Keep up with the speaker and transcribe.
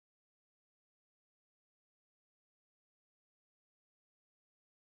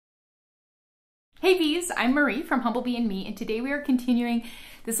Hey bees, I'm Marie from Humblebee and Me, and today we are continuing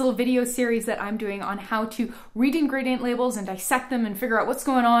this little video series that I'm doing on how to read ingredient labels and dissect them and figure out what's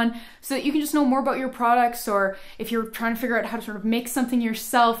going on so that you can just know more about your products, or if you're trying to figure out how to sort of make something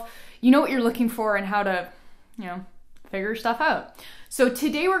yourself, you know what you're looking for and how to, figure stuff out. So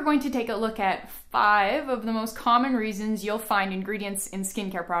today we're going to take a look at 5 of the most common reasons you'll find ingredients in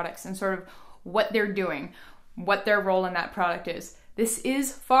skincare products and sort of what they're doing, what their role in that product is. This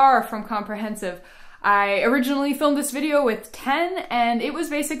is far from comprehensive. I originally filmed this video with 10 and it was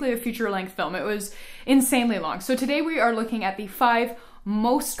basically a feature-length film. It was insanely long. So today we are looking at the 5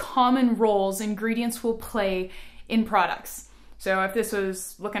 most common roles ingredients will play in products. So if this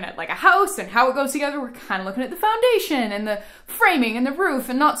was looking at like a house and how it goes together, we're kind of looking at the foundation and the framing and the roof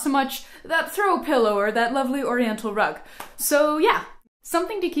and not so much that throw pillow or that lovely oriental rug. So yeah.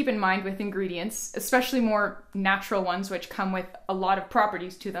 Something to keep in mind with ingredients, especially more natural ones which come with a lot of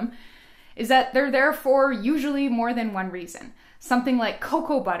properties to them, is that they're there for usually more than one reason. Something like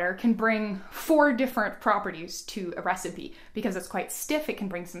cocoa butter can bring 4 different properties to a recipe. Because it's quite stiff, it can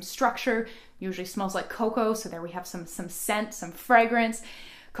bring some structure, usually smells like cocoa, so there we have some scent, some fragrance.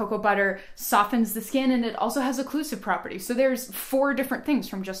 Cocoa butter softens the skin and it also has occlusive properties. So there's 4 different things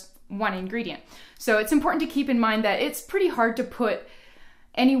from just one ingredient. So it's important to keep in mind that it's pretty hard to put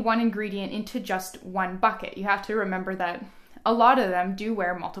any one ingredient into just one bucket. You have to remember that a lot of them do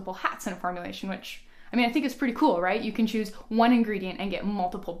wear multiple hats in a formulation, which, I think is pretty cool, right? You can choose one ingredient and get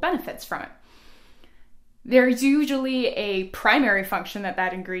multiple benefits from it. There's usually a primary function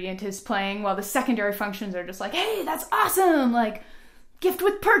that ingredient is playing, while the secondary functions are just like, hey, that's awesome, like gift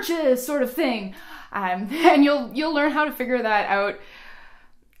with purchase sort of thing. And you'll learn how to figure that out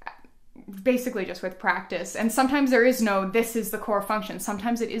basically just with practice. And sometimes there is no, this is the core function.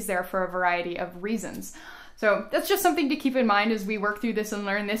 Sometimes it is there for a variety of reasons. So that's just something to keep in mind as we work through this and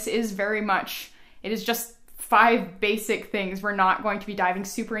learn. This is very much, it is just 5 basic things. We're not going to be diving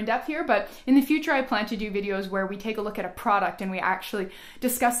super in depth here, but in the future I plan to do videos where we take a look at a product and we actually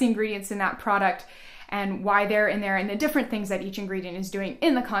discuss the ingredients in that product and why they're in there and the different things that each ingredient is doing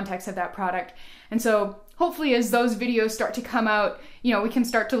in the context of that product. And so hopefully as those videos start to come out, we can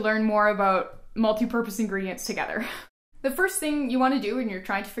start to learn more about multi-purpose ingredients together. The first thing you want to do when you're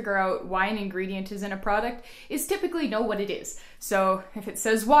trying to figure out why an ingredient is in a product is typically know what it is. So if it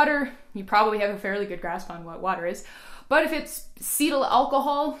says water, you probably have a fairly good grasp on what water is. But if it's cetyl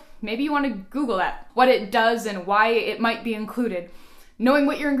alcohol, maybe you want to Google that, what it does and why it might be included. Knowing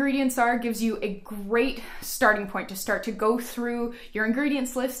what your ingredients are gives you a great starting point to start to go through your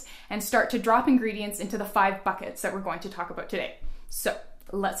ingredients list and start to drop ingredients into the 5 buckets that we're going to talk about today. So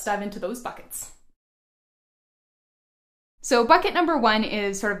let's dive into those buckets. So bucket number 1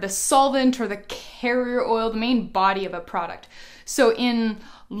 is sort of the solvent or the carrier oil, the main body of a product. So in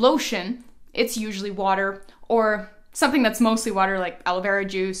lotion, it's usually water or something that's mostly water like aloe vera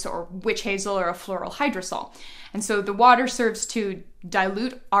juice or witch hazel or a floral hydrosol. And so the water serves to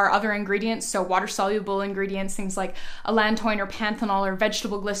dilute our other ingredients, so water-soluble ingredients, things like allantoin or panthenol or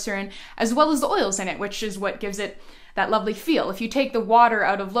vegetable glycerin, as well as the oils in it, which is what gives it that lovely feel. If you take the water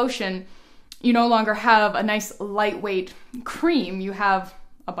out of lotion, you no longer have a nice lightweight cream, you have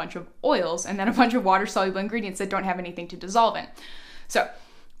a bunch of oils and then a bunch of water-soluble ingredients that don't have anything to dissolve in. So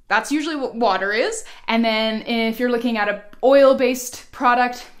that's usually what water is. And then if you're looking at an oil-based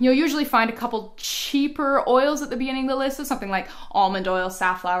product, you'll usually find a couple cheaper oils at the beginning of the list, so something like almond oil,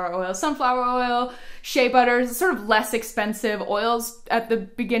 safflower oil, sunflower oil, shea butter, sort of less expensive oils at the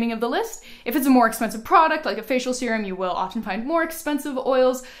beginning of the list. If it's a more expensive product, like a facial serum, you will often find more expensive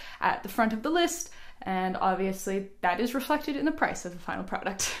oils at the front of the list, and obviously that is reflected in the price of the final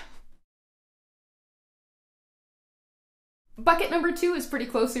product. Bucket number 2 is pretty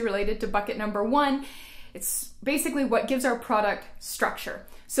closely related to bucket number 1. It's basically what gives our product structure.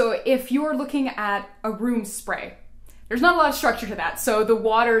 So if you're looking at a room spray, there's not a lot of structure to that. So the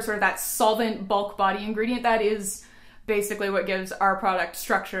water, sort of that solvent bulk body ingredient, that is basically what gives our product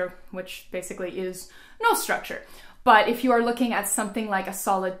structure, which basically is no structure. But if you are looking at something like a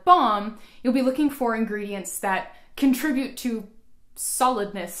solid balm, you'll be looking for ingredients that contribute to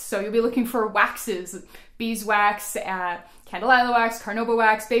solidness. So you'll be looking for waxes, beeswax, candelilla wax, carnauba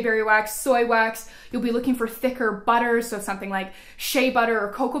wax, bayberry wax, soy wax. You'll be looking for thicker butters, so something like shea butter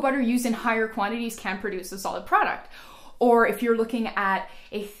or cocoa butter used in higher quantities can produce a solid product. Or if you're looking at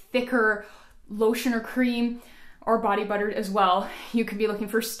a thicker lotion or cream, or body butter as well, you could be looking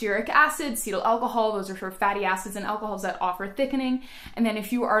for stearic acid, cetyl alcohol. Those are sort of fatty acids and alcohols that offer thickening. And then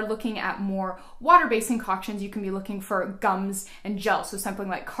if you are looking at more water-based concoctions, you can be looking for gums and gels. So something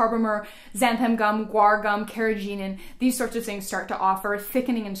like carbomer, xanthan gum, guar gum, carrageenan, these sorts of things start to offer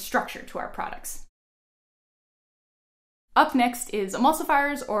thickening and structure to our products. Up next is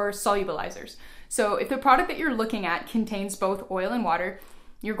emulsifiers or solubilizers. So if the product that you're looking at contains both oil and water,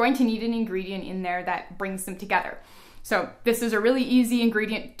 you're going to need an ingredient in there that brings them together. So this is a really easy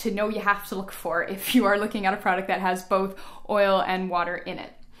ingredient to know you have to look for if you are looking at a product that has both oil and water in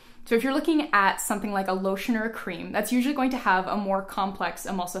it. So if you're looking at something like a lotion or a cream, that's usually going to have a more complex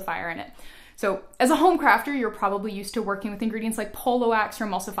emulsifier in it. So as a home crafter, you're probably used to working with ingredients like Polo Wax or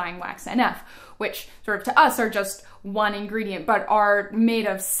emulsifying wax NF, which sort of to us are just one ingredient, but are made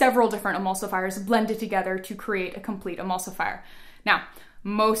of several different emulsifiers blended together to create a complete emulsifier. Now,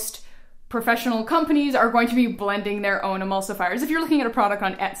 most professional companies are going to be blending their own emulsifiers. If you're looking at a product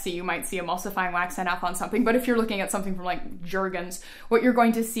on Etsy, you might see emulsifying wax NF on something, but if you're looking at something from like Jergens, what you're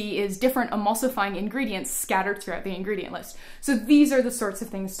going to see is different emulsifying ingredients scattered throughout the ingredient list. So these are the sorts of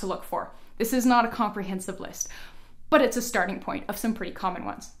things to look for. This is not a comprehensive list, but it's a starting point of some pretty common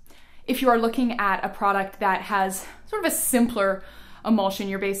ones. If you are looking at a product that has sort of a simpler emulsion,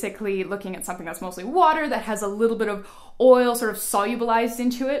 you're basically looking at something that's mostly water that has a little bit of oil sort of solubilized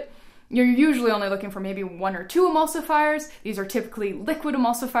into it. You're usually only looking for maybe 1 or 2 emulsifiers. These are typically liquid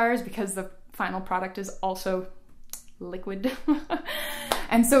emulsifiers because the final product is also liquid.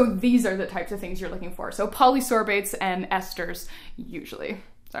 And so these are the types of things you're looking for. So polysorbates and esters usually.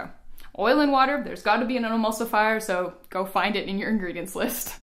 So oil and water, there's got to be an emulsifier, so go find it in your ingredients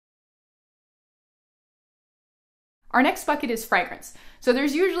list. Our next bucket is fragrance. So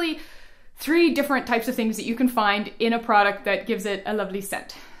there's usually 3 different types of things that you can find in a product that gives it a lovely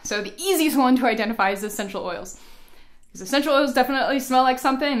scent. So the easiest one to identify is essential oils. Because essential oils definitely smell like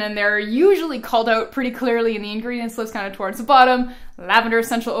something, and they're usually called out pretty clearly in the ingredients list kind of towards the bottom. Lavender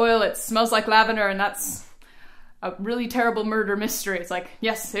essential oil, it smells like lavender, and that's a really terrible murder mystery. It's like,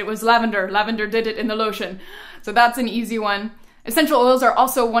 yes, it was lavender. Lavender did it in the lotion. So that's an easy one. Essential oils are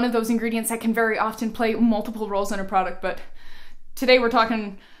also one of those ingredients that can very often play multiple roles in a product, but today we're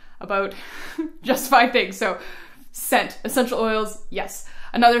talking about just 5 things. So scent, essential oils, yes.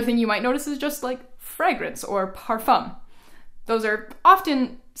 Another thing you might notice is just like fragrance or parfum. Those are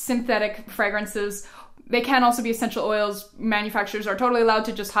often synthetic fragrances. They can also be essential oils. Manufacturers are totally allowed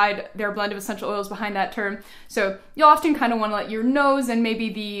to just hide their blend of essential oils behind that term. So you'll often kind of want to let your nose and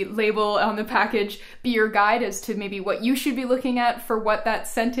maybe the label on the package be your guide as to maybe what you should be looking at for what that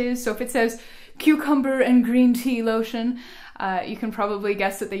scent is. So if it says cucumber and green tea lotion, you can probably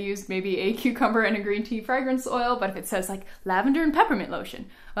guess that they used maybe a cucumber and a green tea fragrance oil, but if it says like lavender and peppermint lotion,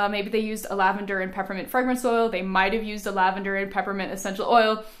 maybe they used a lavender and peppermint fragrance oil, they might have used a lavender and peppermint essential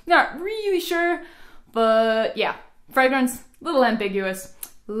oil, not really sure, but yeah, fragrance, a little ambiguous,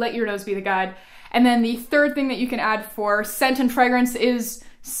 let your nose be the guide. And then the third thing that you can add for scent and fragrance is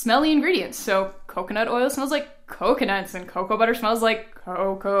smelly ingredients. So coconut oil smells like coconuts, and cocoa butter smells like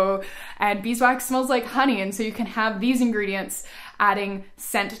cocoa, and beeswax smells like honey, and so you can have these ingredients adding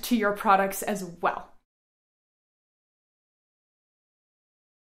scent to your products as well.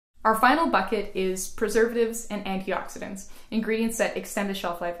 Our final bucket is preservatives and antioxidants, ingredients that extend the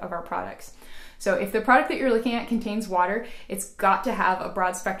shelf life of our products. So if the product that you're looking at contains water, it's got to have a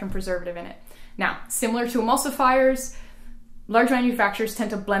broad spectrum preservative in it. Now, similar to emulsifiers, large manufacturers tend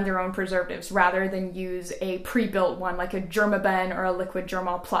to blend their own preservatives rather than use a pre-built one like a Germaben or a liquid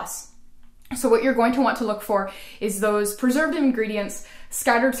Germall Plus. So what you're going to want to look for is those preservative ingredients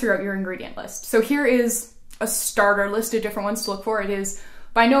scattered throughout your ingredient list. So here is a starter list of different ones to look for. It is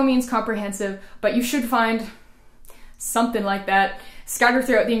by no means comprehensive, but you should find something like that scattered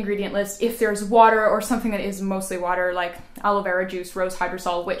throughout the ingredient list if there's water or something that is mostly water, like aloe vera juice, rose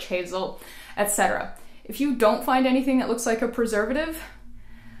hydrosol, witch hazel, etc. If you don't find anything that looks like a preservative,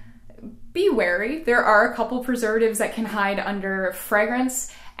 be wary. There are a couple preservatives that can hide under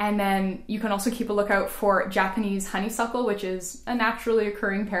fragrance, and then you can also keep a lookout for Japanese honeysuckle, which is a naturally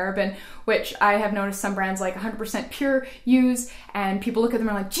occurring paraben, which I have noticed some brands like 100% Pure use, and people look at them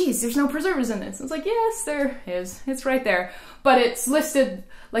and are like, geez, there's no preservatives in this. And it's like, yes, there is. It's right there. But it's listed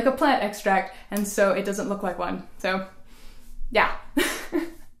like a plant extract, and so it doesn't look like one. So, yeah.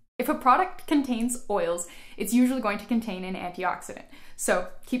 If a product contains oils, it's usually going to contain an antioxidant. So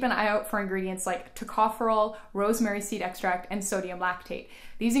keep an eye out for ingredients like tocopherol, rosemary seed extract, and sodium lactate.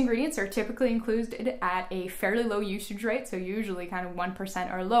 These ingredients are typically included at a fairly low usage rate, so usually kind of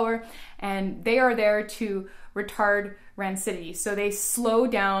 1% or lower, and they are there to retard rancidity. So they slow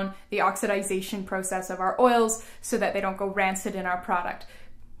down the oxidization process of our oils so that they don't go rancid in our product.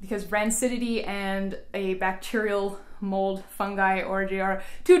 Because rancidity and a bacterial mold, fungi, orgy are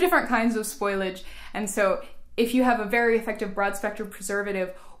 2 different kinds of spoilage. And so if you have a very effective broad spectrum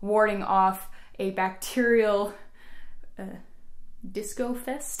preservative warding off a bacterial disco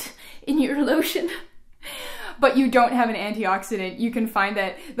fest in your lotion, but you don't have an antioxidant, you can find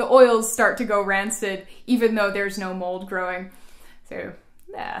that the oils start to go rancid even though there's no mold growing. So,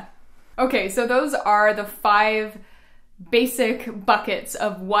 yeah. Okay, so those are the 5 basic buckets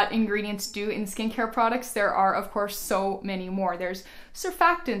of what ingredients do in skincare products. There are, of course, so many more. There's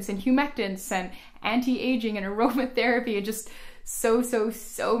surfactants and humectants and anti-aging and aromatherapy and just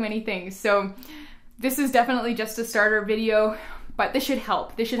so many things. So this is definitely just a starter video, but this should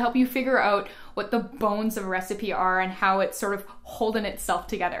help. This should help you figure out what the bones of a recipe are and how it's sort of holding itself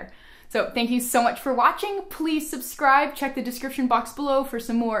together. So thank you so much for watching. Please subscribe, check the description box below for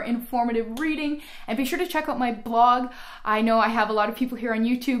some more informative reading, and be sure to check out my blog. I know I have a lot of people here on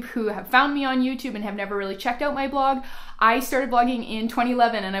YouTube who have found me on YouTube and have never really checked out my blog. I started blogging in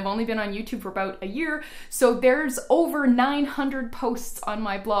 2011 and I've only been on YouTube for about a year, so there's over 900 posts on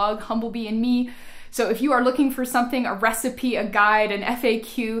my blog, Humblebee and Me. So if you are looking for something, a recipe, a guide, an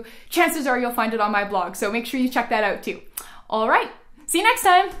FAQ, chances are you'll find it on my blog, so make sure you check that out too. All right, see you next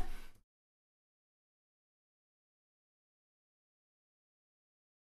time.